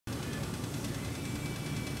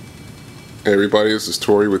Hey everybody, this is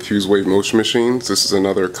Tori with Hughes Wave Motion Machines. This is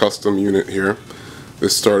another custom unit here.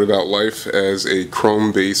 This started out life as a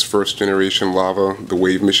chrome-based first generation lava, the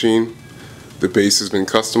wave machine. The base has been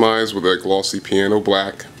customized with a glossy piano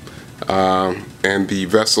black, and the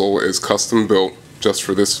vessel is custom built just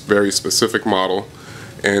for this very specific model,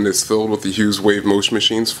 and it's filled with the Hughes Wave Motion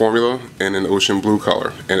Machines formula in an ocean blue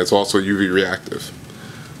color, and it's also UV reactive.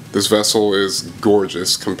 This vessel is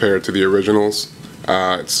gorgeous compared to the originals.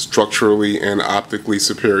 It's structurally and optically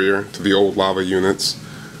superior to the old lava units.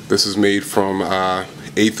 This is made from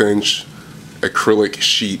 1/8 inch acrylic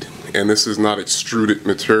sheet, and this is not extruded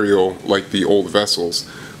material like the old vessels.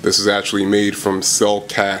 This is actually made from cell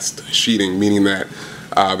cast sheeting, meaning that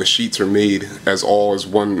the sheets are made as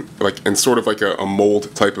one, like in sort of like a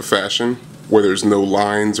mold type of fashion, where there's no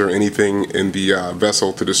lines or anything in the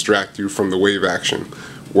vessel to distract you from the wave action.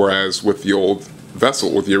 Whereas with the old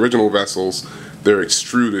vessel, with the original vessels, they're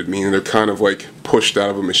extruded, meaning they're kind of like pushed out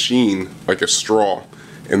of a machine like a straw,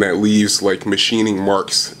 and that leaves like machining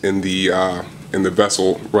marks in the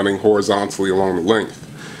vessel running horizontally along the length,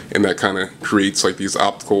 and that kind of creates like these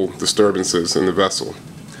optical disturbances in the vessel.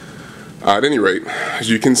 At any rate, as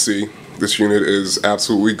you can see, this unit is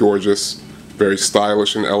absolutely gorgeous, very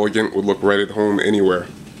stylish and elegant, would look right at home anywhere.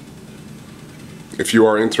 If you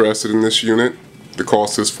are interested in this unit, the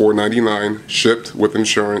cost is $499, shipped with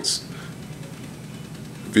insurance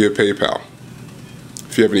via PayPal.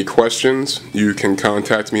 If you have any questions, you can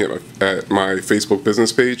contact me at my Facebook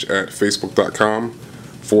business page at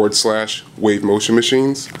facebook.com/Wave Motion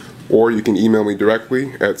Machines, or you can email me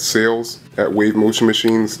directly at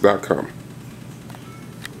sales@wavemotionmachines.com.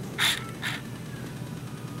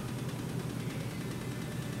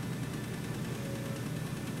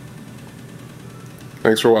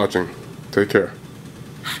 Thanks for watching. Take care.